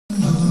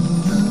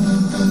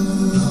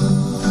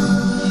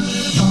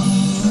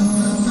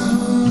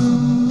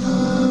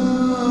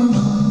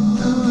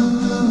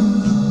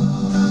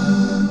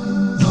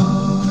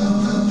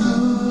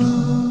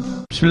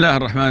بسم الله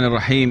الرحمن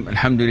الرحيم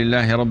الحمد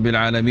لله رب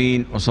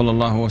العالمين وصلى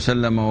الله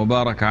وسلم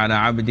وبارك على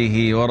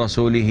عبده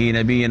ورسوله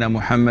نبينا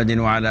محمد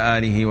وعلى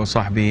آله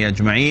وصحبه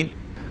أجمعين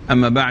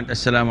أما بعد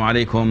السلام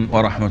عليكم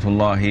ورحمة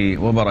الله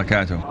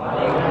وبركاته.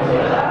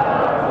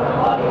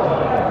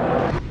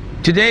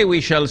 Today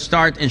we shall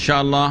start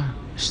inshallah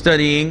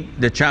studying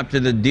the chapter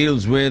that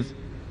deals with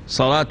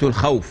Salatul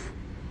Khawf,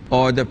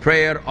 or the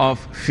prayer of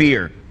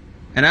fear.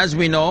 And as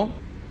we know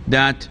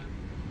that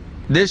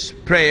this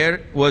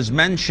prayer was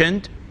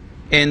mentioned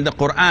in the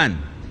Quran,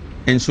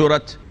 in Surah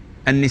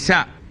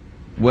An-Nisa,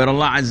 where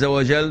Allah Azza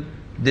wa Jal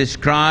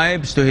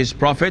describes to His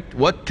Prophet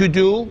what to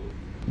do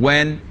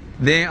when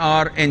they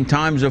are in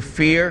times of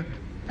fear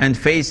and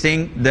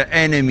facing the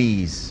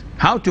enemies.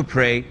 How to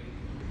pray.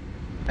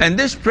 And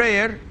this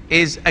prayer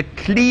is a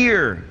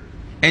clear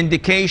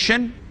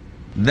indication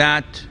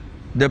that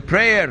the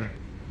prayer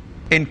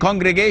in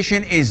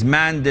congregation is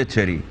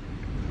mandatory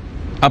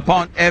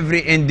upon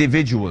every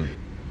individual.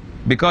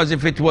 Because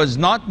if it was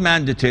not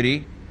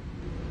mandatory,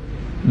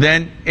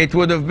 then it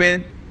would have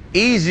been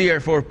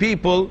easier for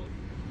people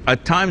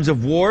at times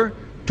of war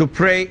to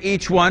pray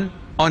each one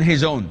on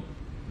his own.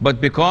 But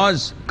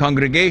because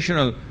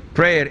congregational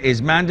prayer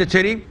is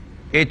mandatory,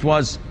 it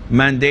was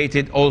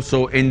mandated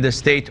also in the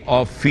state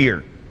of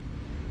fear.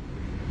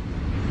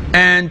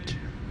 And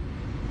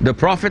the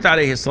Prophet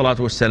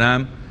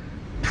ﷺ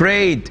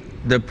prayed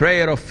the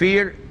prayer of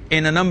fear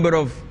in a number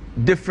of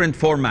different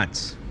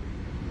formats,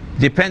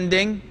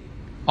 depending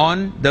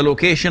on the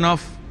location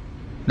of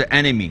the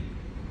enemy,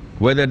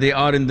 whether they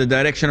are in the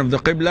direction of the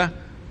Qibla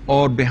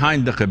or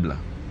behind the Qibla.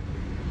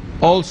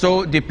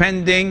 Also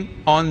depending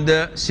on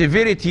the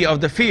severity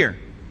of the fear.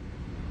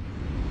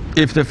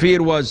 If the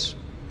fear was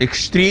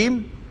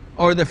extreme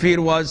or the fear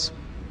was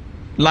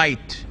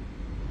light,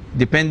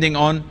 depending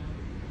on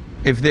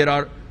if there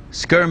are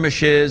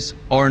skirmishes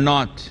or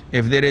not,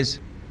 if there is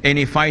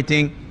any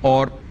fighting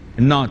or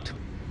not.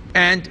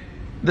 And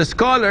the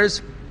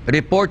scholars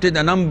reported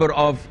a number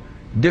of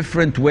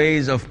different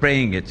ways of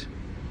praying it.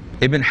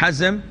 Ibn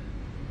Hazm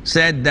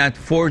said that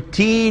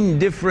 14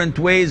 different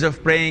ways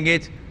of praying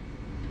it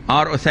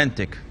are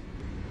authentic.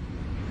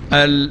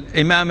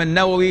 Imam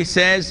al-Nawawi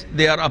says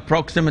they are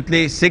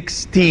approximately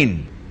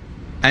 16.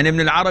 And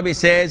Ibn al-Arabi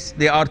says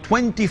they are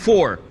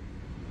 24.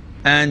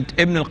 And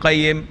Ibn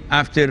al-Qayyim,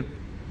 after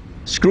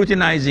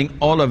scrutinizing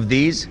all of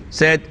these,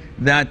 said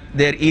that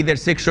they're either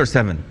 6 or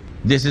 7.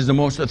 This is the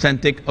most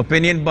authentic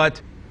opinion,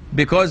 but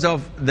because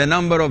of the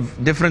number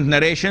of different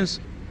narrations,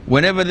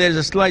 whenever there's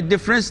a slight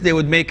difference, they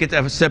would make it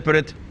a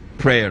separate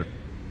prayer.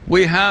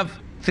 We have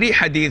 3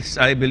 hadiths,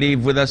 I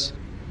believe, with us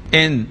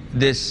in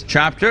this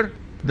chapter.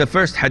 The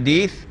first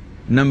hadith,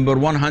 number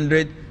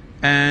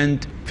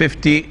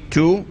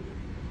 152.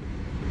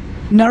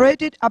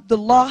 Narrated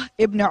Abdullah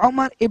ibn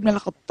Umar ibn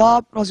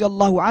al-Khattab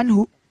radiallahu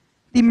anhu,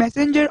 the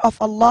Messenger of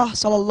Allah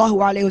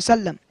sallallahu alayhi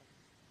wasallam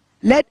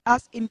led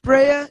us in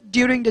prayer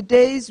during the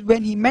days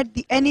when he met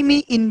the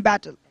enemy in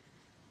battle.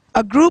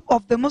 A group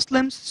of the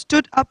Muslims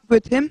stood up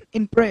with him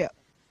in prayer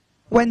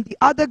when the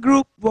other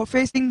group were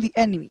facing the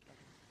enemy.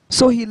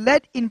 So he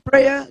led in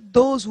prayer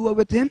those who were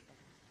with him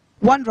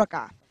 1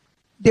 rak'ah.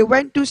 They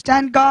went to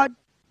stand guard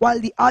while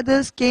the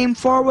others came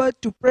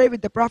forward to pray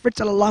with the Prophet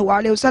sallallahu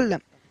alaihi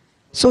wasallam.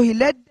 So he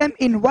led them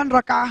in 1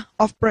 rak'ah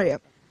of prayer.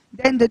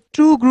 Then the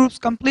 2 groups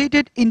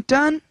completed in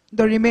turn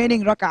the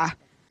remaining rak'ah.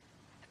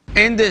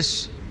 In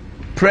this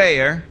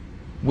prayer,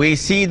 we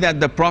see that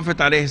the Prophet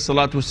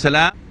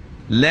ﷺ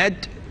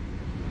led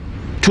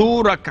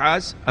 2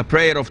 rak'ahs, a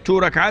prayer of 2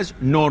 rak'ahs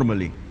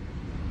normally.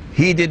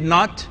 He did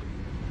not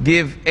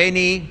give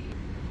any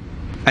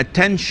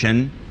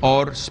attention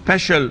or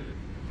special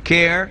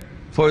care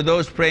for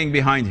those praying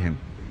behind him.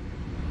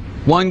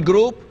 1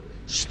 group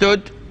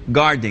stood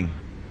guarding,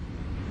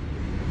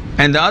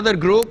 and the other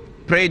group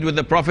prayed with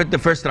the Prophet the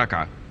first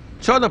rak'ah.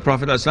 So the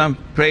Prophet ﷺ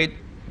prayed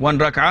 1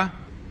 rak'ah,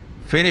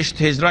 finished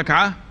his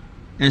rak'ah,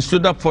 and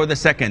stood up for the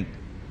second.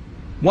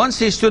 Once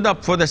he stood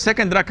up for the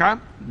second rak'ah,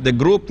 the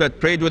group that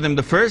prayed with him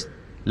the first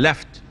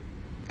left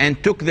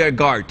and took their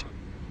guard.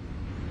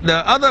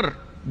 The other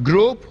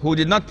group who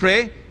did not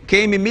pray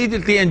came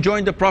immediately and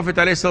joined the Prophet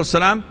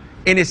ﷺ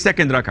in his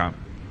second rak'ah.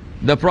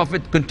 The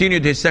Prophet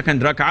continued his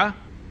second rak'ah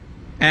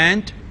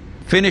and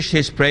finished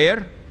his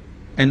prayer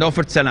and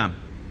offered salam.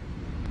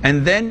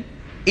 And then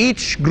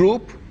each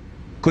group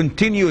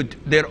continued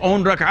their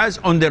own rak'ahs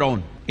on their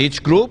own.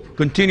 Each group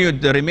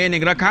continued the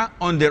remaining rak'ah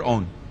on their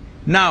own.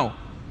 Now,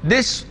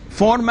 this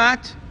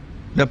format,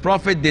 the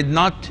Prophet did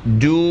not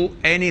do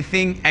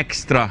anything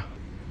extra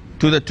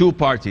to the 2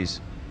 parties.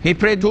 He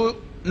prayed 2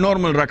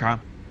 normal rak'ah,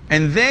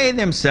 and they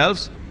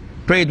themselves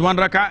prayed 1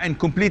 rak'ah and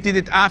completed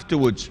it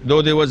afterwards,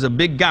 though there was a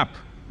big gap.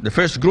 The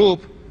first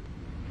group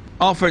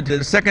offered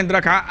the second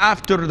rak'ah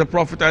after the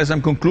Prophet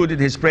ﷺ concluded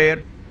his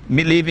prayer,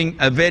 leaving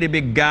a very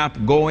big gap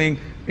going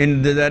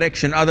in the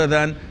direction other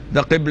than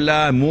the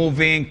Qibla,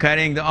 moving,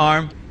 carrying the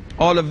arm.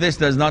 All of this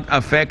does not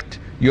affect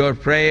your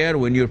prayer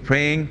when you're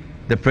praying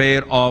the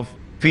prayer of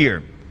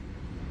fear.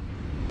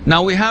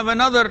 Now we have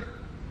another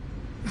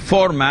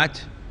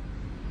format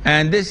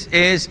And this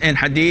is in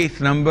hadith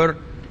number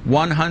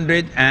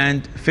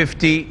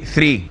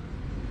 153.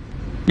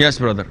 Yes,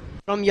 brother.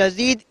 From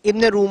Yazid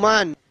ibn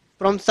Ruman,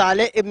 from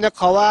Saleh ibn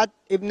Khawat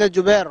ibn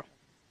Jubair,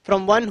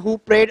 from one who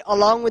prayed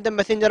along with the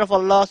Messenger of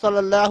Allah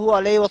sallallahu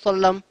alaihi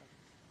wasallam,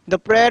 the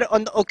prayer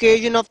on the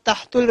occasion of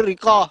Tahtul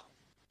Riqah,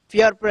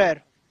 fear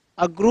prayer.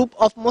 A group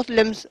of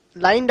Muslims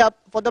lined up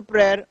for the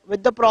prayer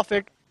with the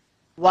Prophet,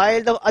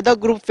 while the other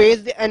group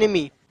faced the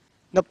enemy.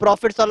 The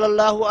Prophet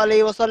sallallahu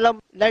alaihi wasallam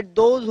led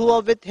those who were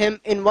with him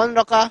in one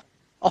rak'ah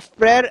of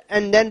prayer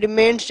and then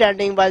remained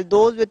standing while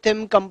those with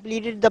him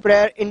completed the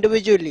prayer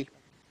individually.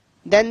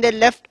 Then they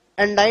left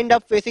and lined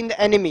up facing the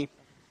enemy,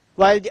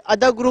 while the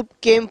other group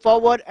came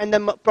forward and the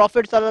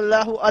Prophet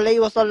sallallahu alaihi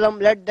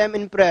wasallam led them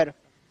in prayer,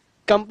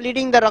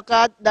 completing the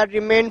rakat that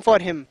remained for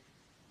him.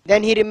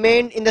 Then he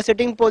remained in the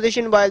sitting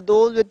position while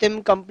those with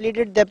him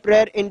completed their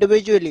prayer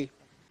individually.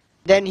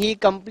 Then he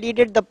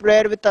completed the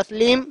prayer with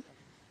taslim.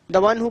 The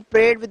one who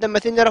prayed with the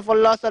Messenger of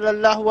Allah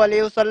sallallahu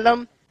alaihi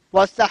wasallam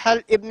was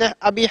Sahal ibn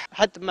Abi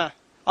Hatma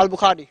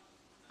al-Bukhari.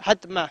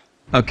 Hatma.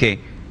 Okay,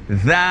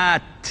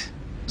 that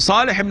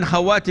Salih ibn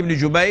Khawat ibn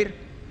Jubair,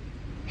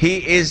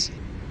 he is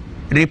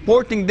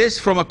reporting this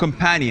from a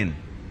companion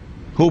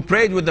who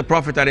prayed with the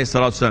Prophet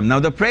ﷺ. Now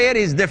the prayer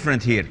is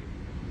different here.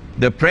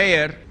 The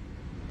prayer,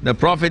 the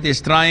Prophet is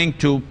trying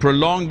to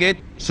prolong it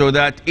so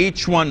that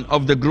each one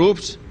of the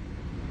groups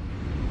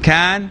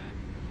can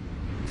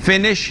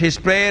finish his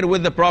prayer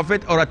with the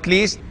Prophet, or at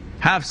least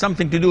have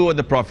something to do with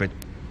the Prophet.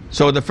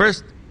 So the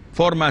first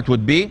format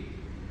would be,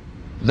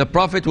 the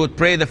Prophet would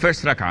pray the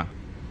first rak'ah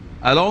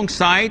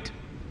alongside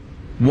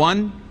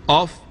one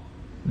of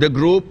the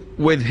group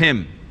with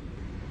him.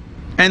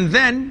 And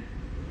then,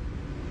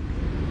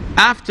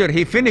 after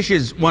he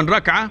finishes one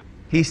rak'ah,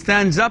 he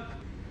stands up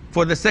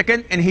for the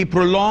second and he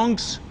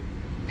prolongs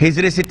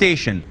his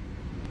recitation.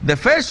 The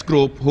first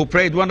group who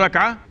prayed one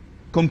rak'ah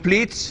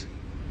completes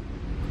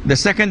the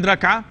second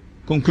rak'ah,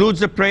 concludes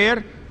the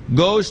prayer,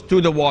 goes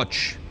to the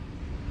watch.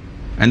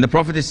 And the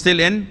Prophet is still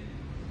in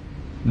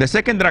the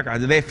second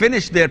rak'ah. They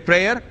finished their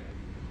prayer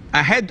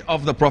ahead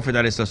of the Prophet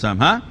ﷺ,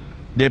 huh?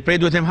 They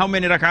prayed with him how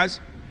many rak'ahs?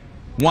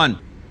 One.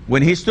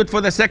 When he stood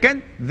for the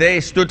second, they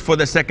stood for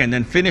the second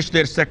and finished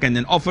their second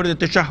and offered the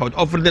tashahhud,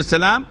 offered the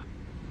salam,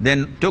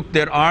 then took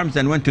their arms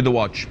and went to the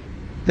watch.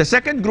 The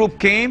second group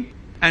came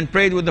and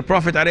prayed with the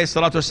Prophet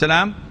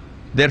ﷺ,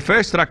 their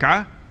first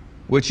rak'ah,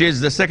 which is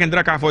the second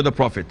rak'ah for the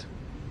Prophet.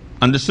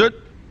 Understood?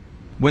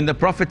 When the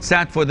Prophet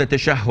sat for the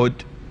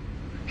tashahhud,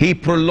 he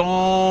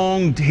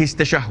prolonged his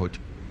tashahhud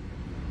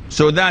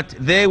so that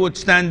they would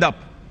stand up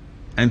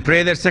and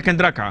pray their second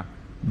rak'ah,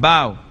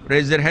 bow,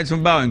 raise their heads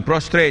from bowing,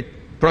 prostrate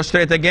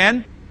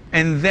again,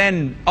 and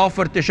then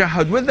offer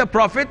tashahhud with the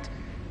Prophet,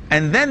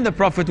 and then the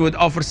Prophet would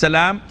offer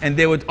salam and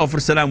they would offer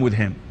salam with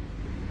him.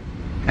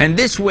 And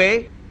this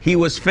way he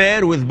was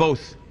fair with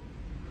both.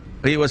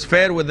 He was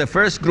fair with the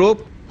first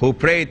group who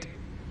prayed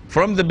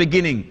from the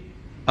beginning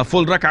a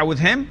full rak'ah with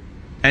him,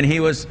 and he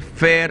was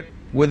fair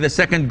with the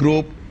second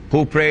group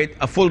who prayed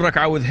a full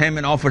rak'ah with him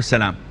and offered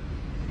salam.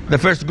 The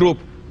first group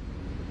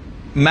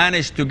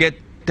managed to get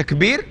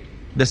takbir,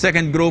 the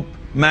second group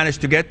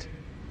managed to get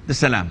the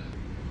salam.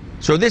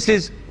 So this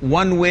is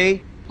one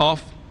way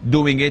of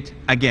doing it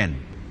again.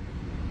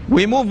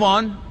 We move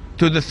on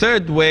to the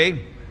third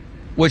way,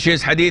 which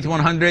is hadith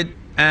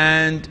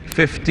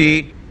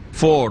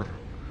 154.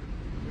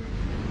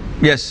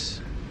 Yes.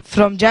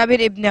 From Jabir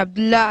ibn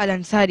Abdullah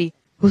al-Ansari,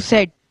 who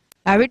said,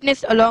 I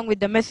witnessed along with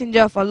the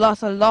Messenger of Allah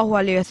sallallahu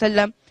alaihi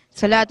wasallam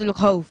Salatul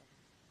Khawf.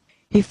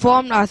 He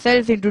formed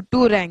ourselves into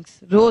two ranks,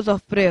 rows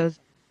of prayers.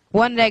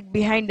 One rank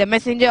behind the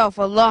Messenger of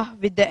Allah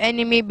with the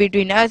enemy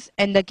between us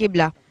and the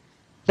Qibla.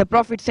 The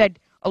Prophet said,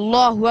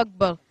 Allahu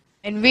Akbar,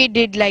 and we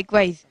did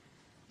likewise.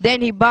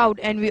 Then he bowed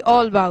and we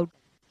all bowed.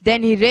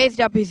 Then he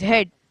raised up his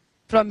head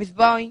from his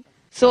bowing,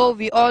 so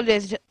we all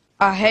raised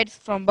our heads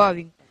from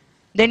bowing.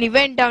 Then he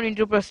went down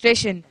into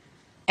prostration,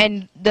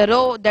 and the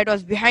row that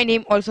was behind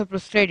him also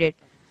prostrated,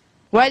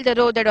 while the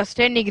row that was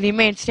standing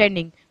remained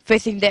standing,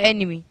 facing the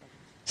enemy.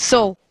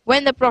 So,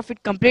 when the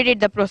Prophet completed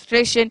the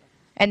prostration,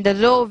 and the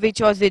row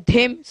which was with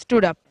him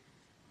stood up,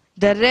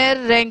 the rear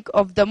rank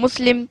of the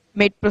Muslim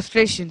made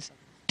prostrations,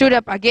 stood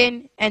up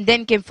again, and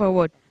then came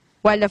forward,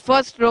 while the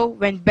first row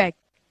went back.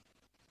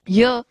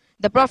 Here,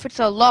 the Prophet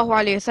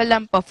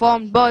ﷺ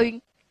performed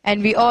bowing,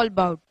 and we all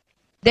bowed.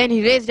 Then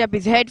he raised up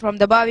his head from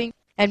the bowing,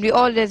 and we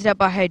all raised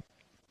up our head.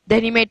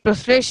 Then he made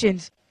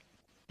prostrations,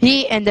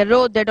 he and the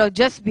row that was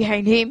just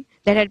behind him,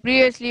 that had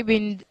previously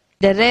been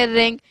the rear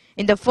rank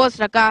in the first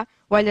rak'ah,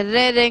 while the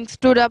rear rank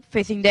stood up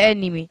facing the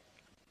enemy.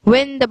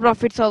 When the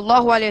Prophet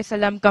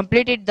ﷺ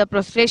completed the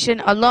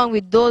prostration along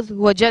with those who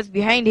were just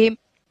behind him,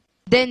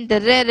 then the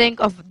rear rank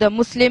of the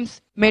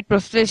Muslims made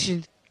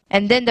prostrations,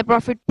 and then the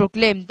Prophet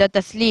proclaimed the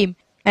taslim,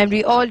 and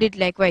we all did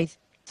likewise.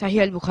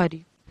 Sahih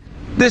al-Bukhari.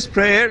 This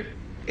prayer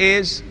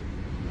is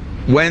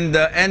when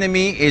the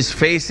enemy is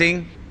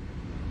facing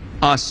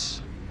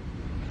us.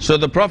 So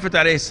the Prophet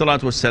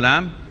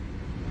ﷺ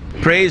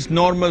prays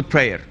normal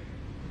prayer,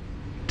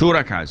 2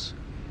 rak'ahs.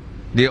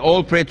 They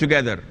all pray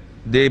together,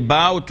 they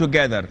bow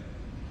together.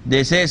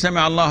 They say Sami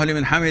Allahu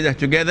liman hamidah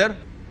together,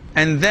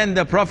 and then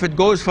the Prophet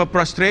goes for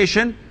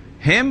prostration,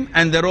 him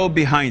and the row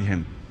behind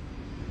him.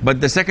 But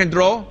the second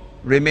row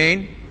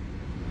remain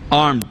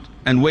armed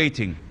and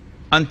waiting.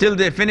 Until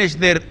they finish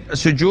their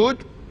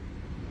sujood,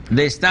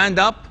 they stand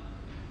up,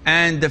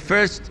 and the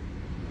first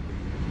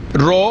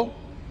row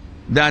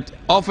that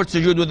offered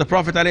sujood with the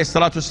Prophet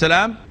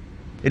ﷺ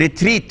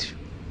retreat.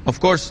 Of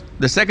course,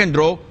 the second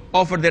row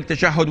offer their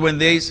tashahhud when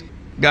these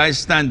guys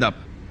stand up.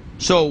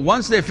 So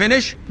once they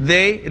finish,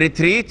 they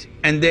retreat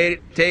and they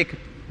take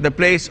the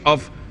place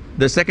of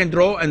the second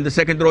row, and the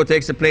second row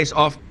takes the place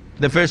of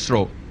the first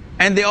row.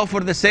 And they offer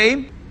the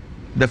same.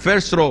 The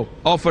first row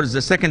offers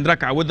the second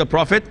rak'ah with the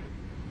Prophet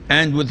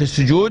and with the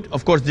sujood.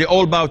 Of course, they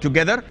all bow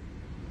together.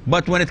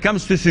 But when it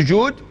comes to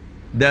sujood,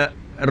 the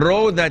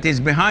row that is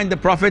behind the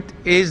Prophet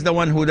is the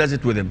one who does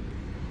it with him.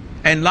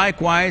 And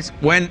likewise,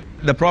 when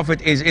the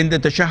Prophet is in the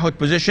tashahhud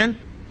position,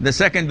 the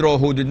second row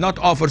who did not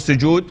offer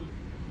sujood,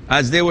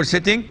 as they were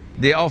sitting,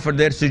 they offer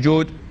their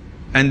sujood,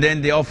 and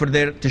then they offer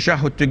their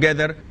tashahhud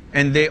together,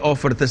 and they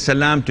offer the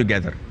salam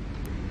together.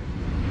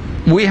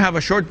 We have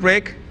a short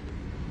break.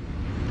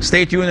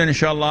 Stay tuned, and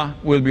inshallah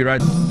we'll be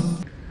right.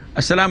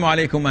 Assalamu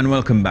alaikum and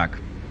welcome back.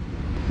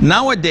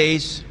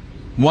 Nowadays,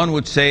 one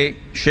would say,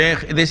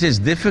 Sheikh, this is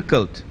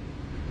difficult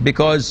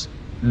because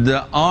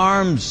the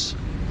arms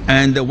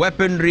and the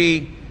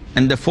weaponry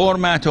and the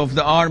format of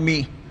the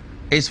army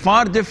is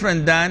far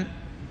different than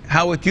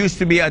how it used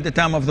to be at the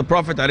time of the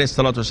Prophet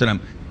ﷺ.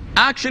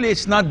 Actually,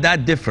 it's not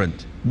that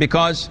different,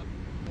 because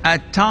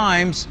at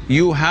times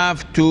you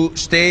have to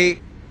stay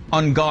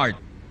on guard.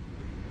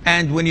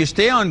 And when you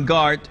stay on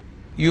guard,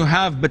 you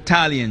have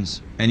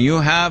battalions and you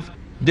have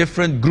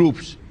different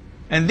groups.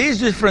 And these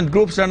different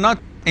groups are not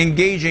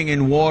engaging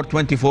in war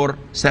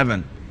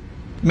 24/7.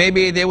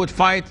 Maybe they would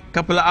fight a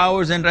couple of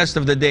hours and rest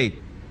of the day.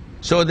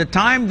 So the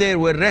time they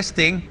were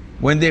resting,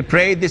 when they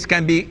prayed, this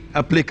can be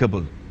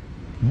applicable.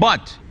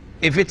 But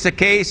if it's a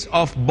case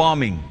of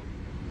bombing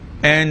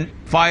and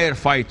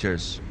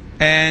firefighters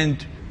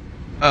and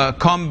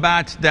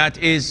combat that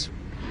is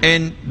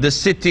in the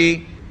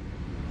city,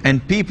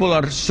 and people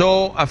are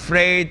so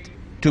afraid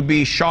to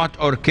be shot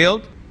or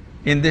killed,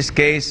 in this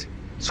case,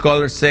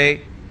 scholars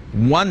say,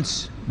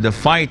 once the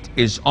fight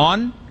is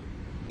on,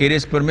 it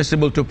is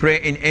permissible to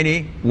pray in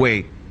any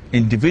way,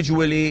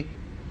 individually,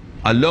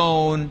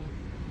 alone,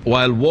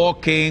 while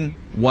walking,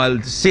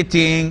 while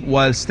sitting,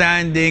 while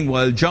standing,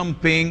 while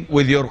jumping,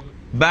 with your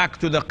back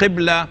to the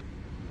Qibla.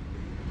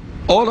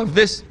 All of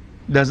this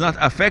does not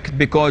affect,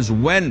 because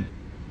when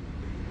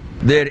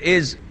there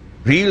is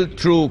real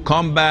true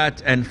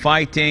combat and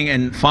fighting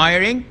and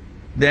firing,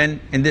 then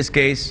in this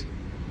case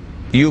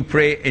you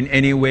pray in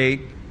any way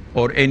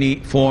or any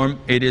form.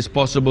 It is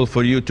possible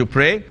for you to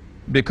pray,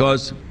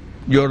 because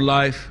your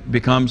life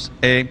becomes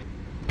a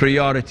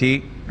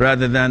priority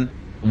rather than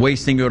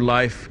wasting your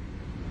life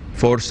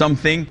for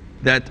something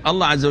that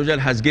Allah Azza wa Jal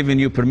has given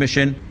you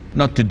permission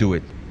not to do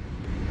it.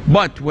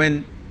 But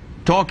when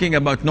talking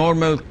about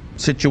normal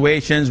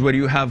situations where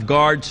you have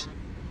guards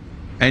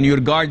and you're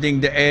guarding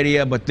the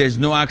area but there's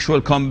no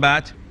actual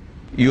combat,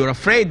 you're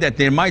afraid that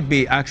there might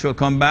be actual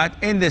combat,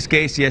 in this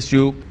case, yes,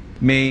 you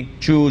may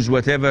choose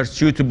whatever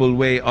suitable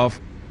way of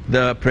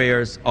the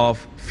prayers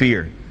of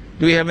fear.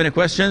 Do we have any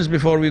questions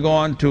before we go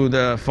on to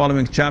the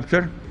following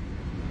chapter?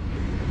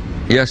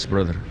 Yes,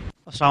 brother.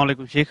 Assalamu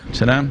alaikum, Sheikh.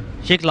 Salam.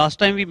 Sheikh, last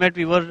time we met,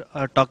 we were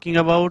talking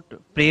about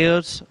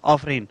prayers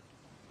of rain.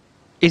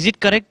 Is it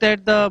correct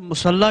that the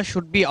musalla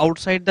should be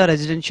outside the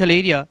residential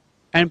area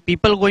and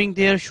people going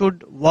there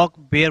should walk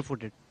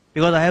barefooted?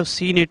 Because I have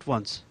seen it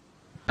once.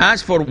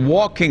 As for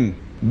walking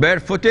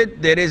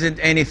barefooted, there isn't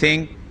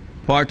anything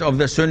part of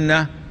the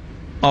sunnah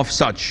of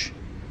such.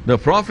 The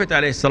Prophet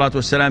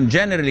ﷺ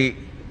generally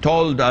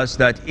told us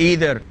that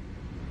either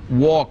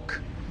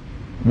walk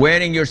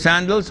wearing your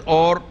sandals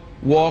or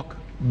walk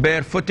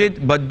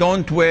barefooted, but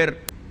don't wear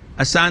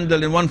a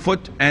sandal in one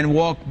foot and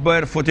walk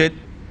barefooted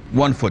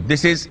one foot.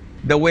 This is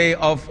the way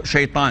of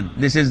shaitan.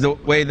 This is the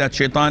way that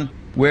shaitan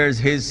wears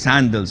his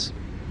sandals.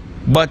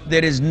 But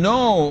there is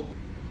no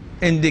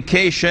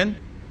indication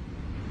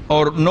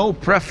or no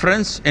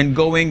preference in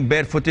going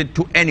barefooted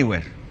to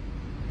anywhere.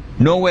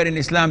 Nowhere in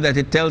Islam that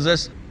it tells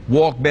us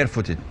walk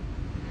barefooted.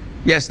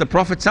 Yes, the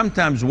Prophet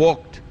sometimes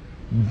walked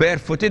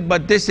barefooted,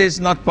 but this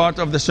is not part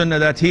of the sunnah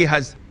that he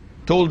has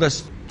told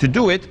us to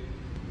do it.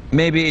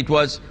 Maybe it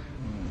was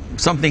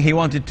something he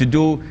wanted to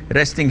do,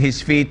 resting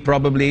his feet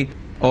probably,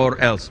 or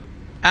else.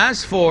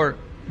 As for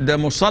the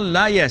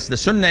musalla, yes, the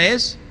sunnah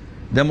is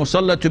the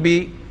musalla to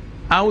be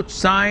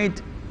outside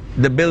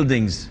the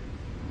buildings.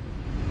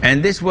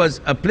 And this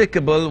was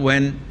applicable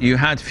when you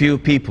had few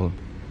people.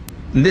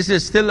 And this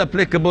is still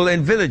applicable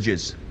in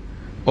villages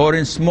or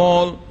in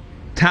small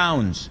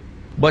towns.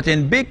 But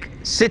in big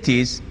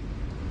cities,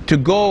 to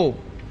go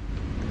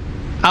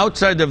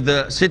outside of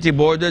the city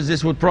borders,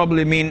 this would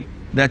probably mean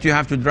that you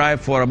have to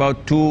drive for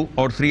about 2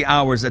 or 3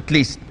 hours at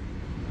least.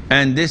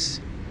 And this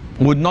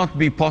would not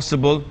be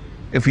possible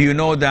if you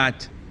know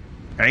that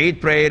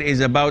Eid prayer is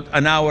about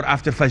an hour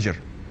after Fajr.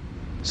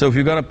 So if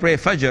you're going to pray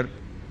Fajr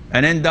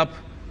and end up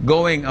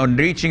going and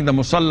reaching the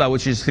Musalla,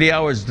 which is 3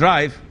 hours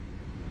drive,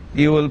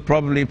 you will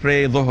probably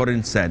pray Dhuhr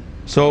instead.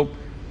 So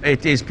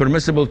it is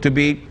permissible to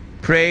be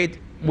prayed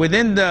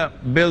within the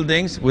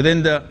buildings,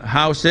 within the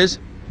houses,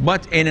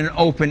 but in an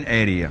open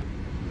area.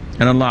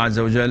 And Allah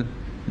Azza wa Jal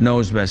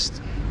knows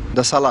best.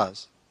 The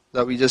salahs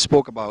that we just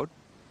spoke about,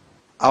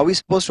 are we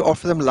supposed to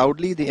offer them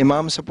loudly? The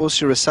imam is supposed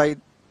to recite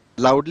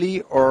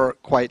loudly or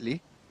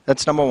quietly?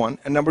 That's number one.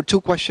 And number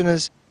two question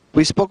is,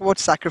 we spoke about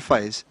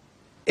sacrifice.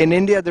 In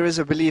India, there is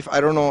a belief,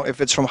 I don't know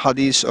if it's from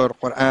Hadith or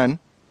Quran,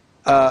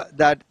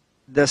 that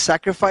the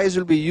sacrifice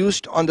will be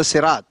used on the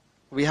sirat.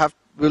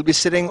 We'll be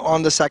sitting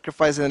on the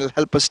sacrifice and it'll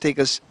help us take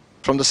us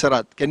from the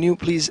sirat. Can you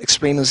please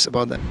explain us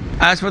about that?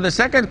 As for the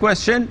second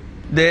question,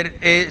 there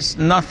is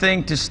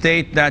nothing to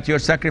state that your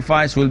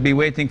sacrifice will be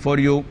waiting for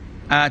you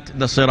at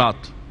the sirat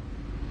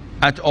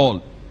at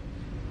all.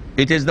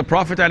 It is the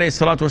Prophet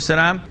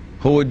ﷺ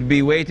who would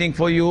be waiting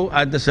for you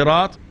at the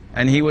sirat,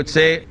 and he would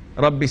say,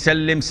 Rabbi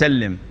sallim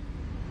sallim.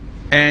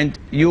 And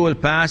you will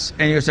pass,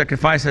 and your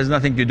sacrifice has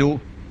nothing to do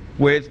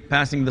with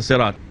passing the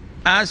sirat.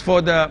 As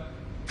for the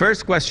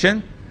first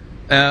question,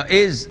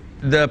 is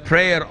the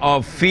prayer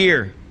of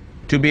fear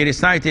to be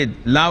recited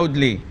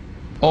loudly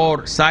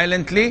or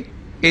silently?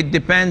 It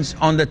depends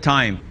on the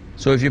time.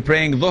 So if you're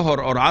praying Dhuhr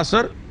or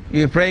Asr,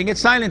 you're praying it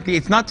silently.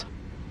 It's not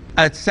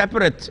a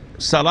separate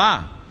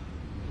salah.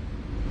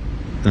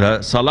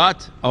 The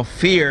salat of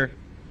fear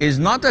is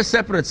not a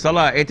separate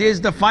salah. It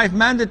is the 5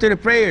 mandatory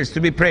prayers to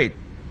be prayed.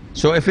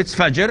 So if it's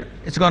Fajr,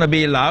 it's going to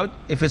be loud.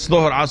 If it's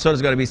Dhuhr, Asr,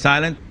 it's going to be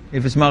silent.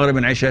 If it's Maghrib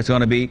and Isha, it's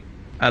going to be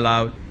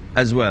loud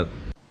as well.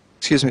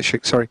 Excuse me,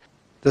 Sheikh, sorry.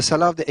 The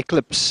salah of the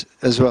eclipse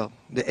as well.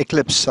 The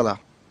eclipse salah.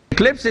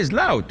 Eclipse is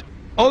loud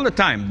all the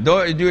time,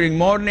 during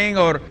morning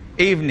or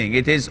evening.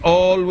 It is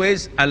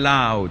always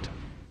allowed.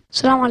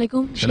 Assalamu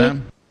alaikum.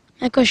 Salam.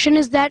 My question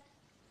is that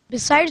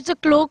besides the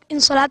cloak in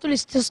Salatul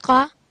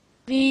Istisqa,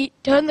 we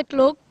turn the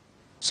cloak.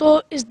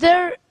 So is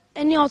there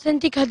any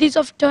authentic hadith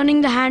of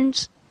turning the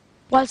hands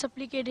while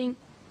supplicating?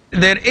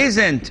 There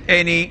isn't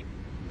any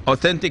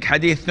authentic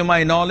hadith to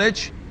my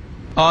knowledge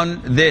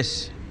on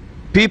this.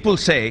 People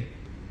say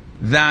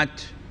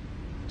that,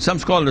 some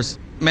scholars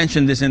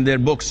mention this in their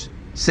books,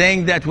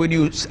 saying that when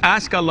you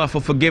ask Allah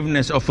for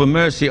forgiveness or for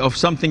mercy of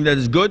something that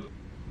is good,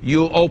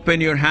 you open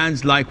your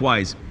hands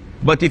likewise.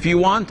 But if you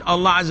want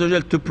Allah Azza wa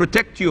Jal to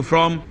protect you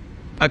from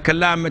a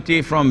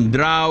calamity, from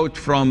drought,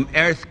 from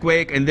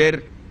earthquake, and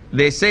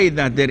they say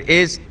that there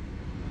is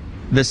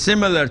the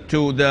similar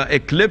to the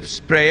eclipse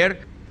prayer,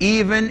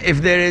 even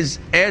if there is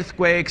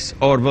earthquakes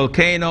or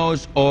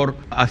volcanoes or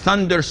a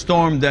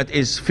thunderstorm that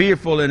is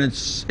fearful and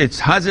it's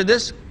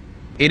hazardous,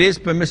 it is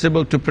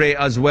permissible to pray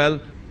as well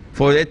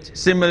for it,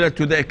 similar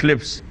to the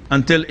eclipse,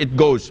 until it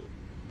goes.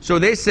 So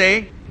they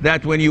say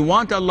that when you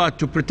want Allah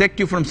to protect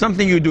you from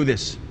something, you do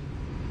this.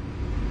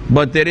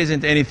 But there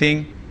isn't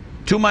anything,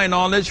 to my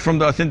knowledge, from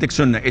the authentic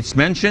sunnah. It's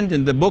mentioned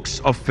in the books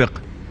of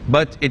fiqh,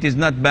 but it is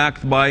not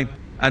backed by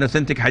an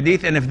authentic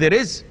hadith. And if there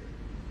is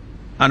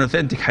an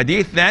authentic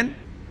hadith, then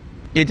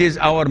it is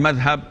our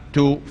madhab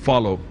to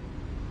follow.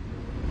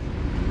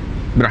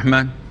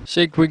 Brahman.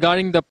 Sheikh,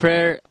 regarding the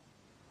prayer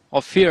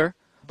of fear,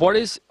 what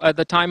is at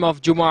the time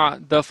of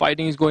Jummah, the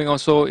fighting is going on,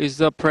 so is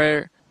the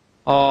prayer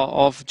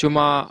of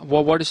Jummah,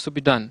 what is to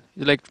be done?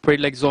 Like pray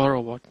like Zohar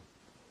or what?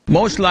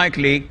 Most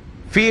likely,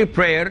 fear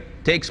prayer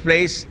takes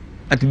place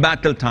at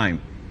battle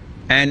time.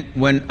 And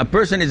when a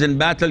person is in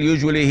battle,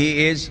 usually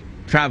he is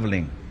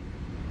traveling.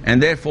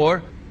 And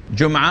therefore,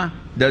 Jum'ah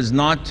does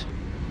not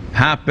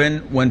happen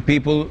when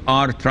people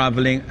are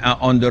traveling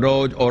on the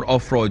road or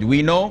off-road.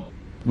 We know,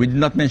 we did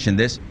not mention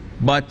this,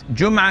 but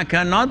Jum'ah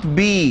cannot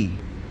be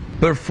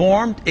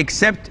performed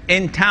except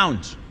in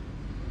towns.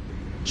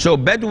 So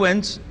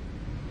Bedouins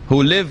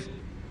who live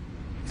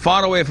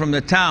far away from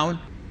the town,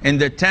 in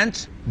their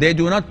tents, they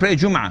do not pray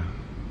Jum'ah.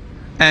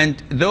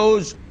 And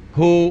those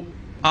who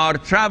are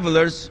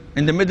travelers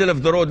in the middle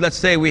of the road, let's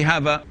say we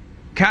have a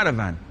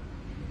caravan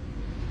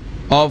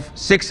of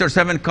 6 or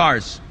 7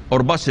 cars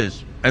or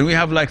buses, and we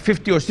have like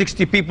 50 or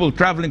 60 people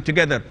traveling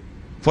together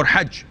for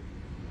Hajj,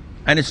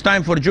 and it's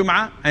time for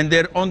Jum'ah and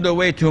they're on the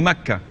way to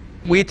Mecca.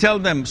 We tell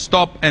them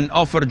stop and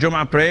offer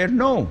Jum'ah prayer?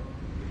 No.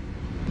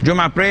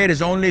 Jum'ah prayer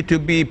is only to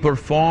be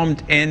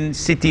performed in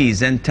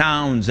cities and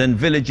towns and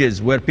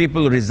villages where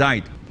people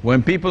reside.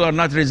 When people are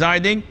not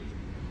residing,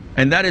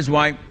 and that is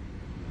why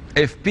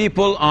if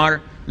people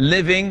are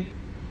living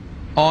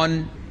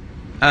on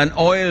an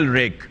oil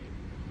rig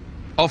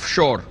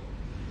offshore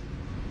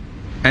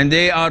and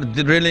they are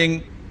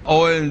drilling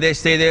oil and they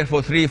stay there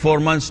for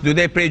 3-4 months, do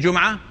they pray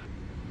Jum'ah?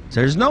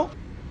 Says no.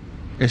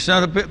 It's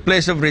not a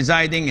place of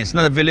residing, it's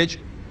not a village.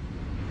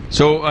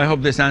 So I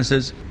hope this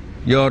answers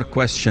your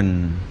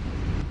question.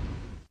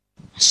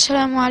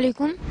 Assalamu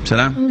alaikum.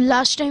 Salam.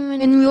 Last time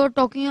when we were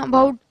talking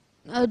about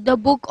the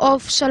book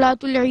of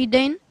Salatul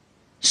Eidain,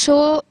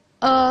 so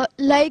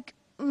like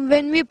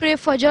when we pray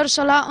Fajr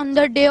Salah on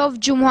the day of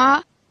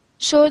Jumu'ah,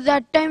 so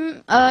that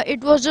time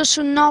it was the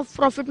sunnah of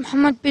Prophet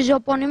Muhammad, peace be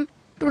upon him,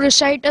 to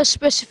recite a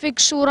specific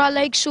surah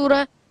like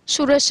Surah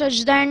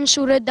Sajda and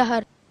Surah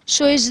Dahar.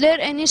 So is there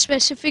any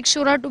specific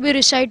surah to be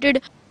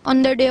recited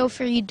on the day of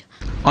Eid?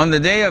 On the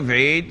day of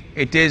Eid,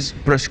 it is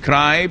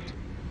prescribed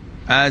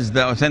as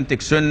the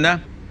authentic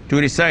sunnah to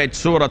recite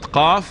Surah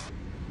Qaf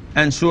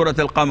and Surah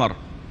Al-Qamar.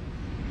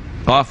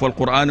 Qaf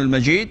wal-Quran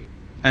al-Majid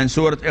and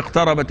Surah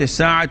Iqtarabat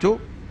as-Sa'atu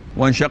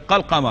wa Inshaqqa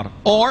al-Qamar.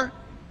 Or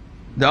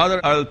the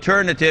other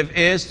alternative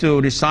is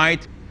to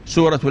recite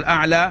Surah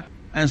Al-A'la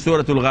and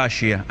Surah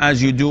Al-Ghashiyah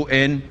as you do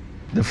in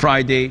the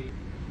Friday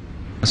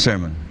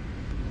sermon.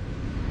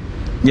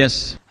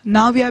 Yes.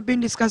 Now we have been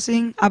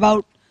discussing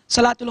about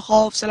Salatul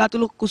Khawf,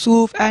 Salatul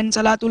Kusuf and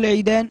Salatul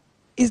Eidain.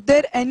 Is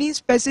there any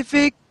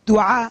specific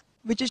dua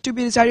which is to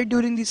be recited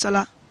during the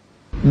Salah?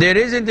 There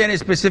isn't any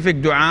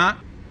specific dua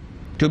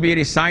to be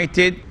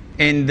recited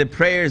in the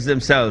prayers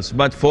themselves.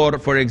 But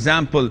for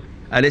example,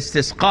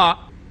 Al-Istisqa,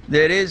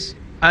 there is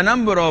a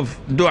number of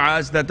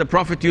du'as that the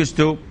Prophet used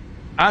to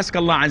ask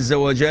Allah Azza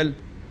wa Jal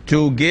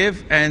to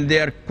give, and they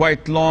are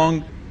quite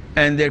long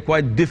and they're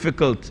quite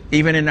difficult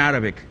even in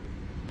Arabic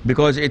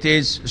because it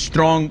is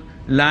strong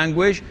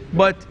language,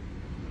 but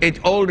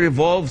it all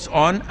revolves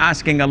on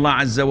asking Allah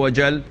Azza wa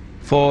Jal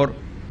for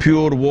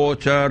pure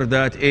water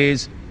that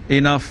is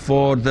enough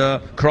for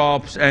the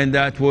crops and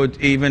that would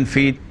even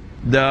feed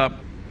the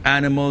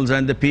animals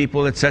and the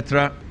people,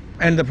 etc.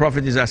 And the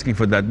Prophet is asking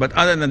for that. But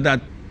other than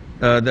that,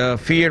 the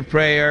fear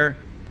prayer,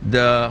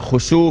 the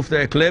khusuf,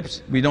 the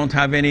eclipse, we don't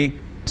have any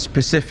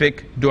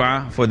specific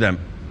dua for them.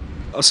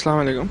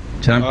 Assalamu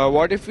alaikum.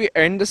 What if we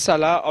end the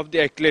salah of the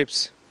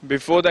eclipse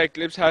before the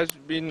eclipse has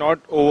been not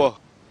over?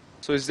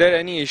 So is there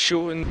any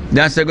issue in...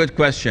 That's a good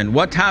question.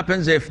 What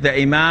happens if the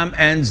imam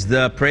ends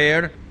the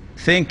prayer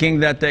thinking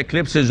that the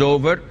eclipse is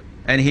over,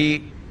 and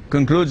he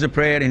concludes the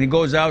prayer and he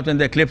goes out and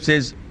the eclipse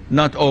is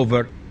not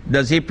over?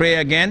 Does he pray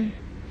again?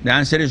 The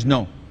answer is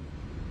no.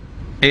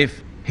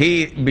 If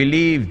he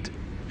believed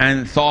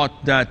and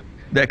thought that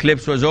the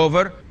eclipse was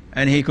over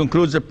and he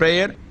concludes the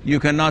prayer, you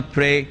cannot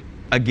pray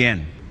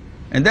again.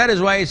 And that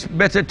is why it's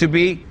better to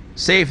be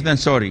safe than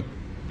sorry.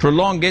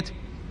 Prolong it.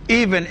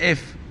 Even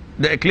if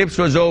the eclipse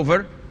was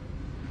over,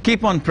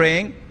 keep on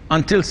praying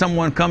until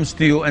someone comes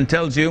to you and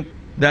tells you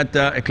that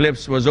the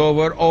eclipse was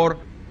over, or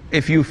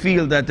if you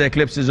feel that the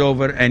eclipse is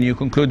over and you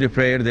conclude your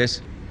prayer,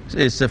 this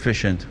is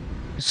sufficient.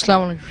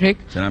 Assalamu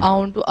alaikum. I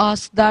want to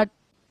ask that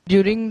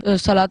during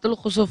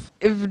Salatul Khusuf,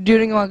 if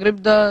during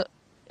Maghrib the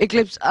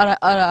eclipse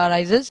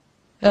arises,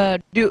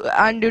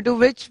 due to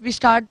which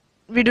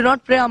we do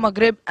not pray on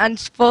Maghrib, and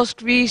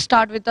first we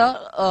start with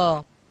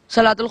a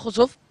Salatul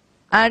Khusuf,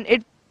 and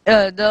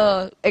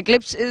the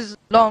eclipse is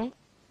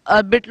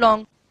a bit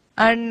long,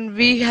 and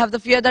we have the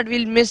fear that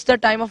we'll miss the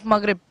time of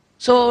Maghrib.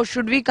 So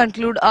should we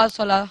conclude our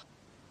Salah?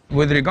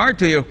 With regard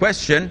to your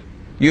question,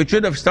 you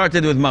should have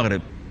started with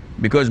Maghrib,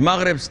 because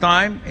Maghrib's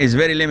time is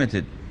very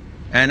limited.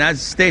 And as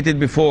stated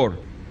before,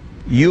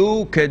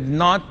 you could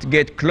not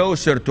get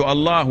closer to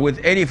Allah with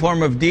any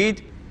form of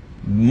deed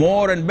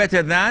more and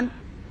better than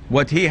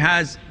what He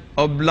has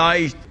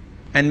obliged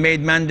and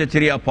made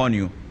mandatory upon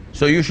you.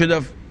 So you should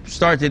have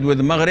started with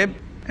Maghrib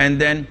and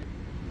then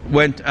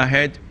went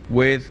ahead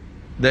with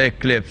the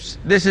eclipse.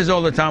 This is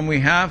all the time we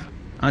have.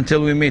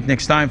 Until we meet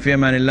next time, fi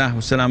amanillah,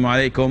 wassalamu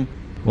alaikum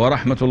wa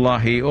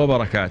rahmatullahi wa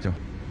barakatuh.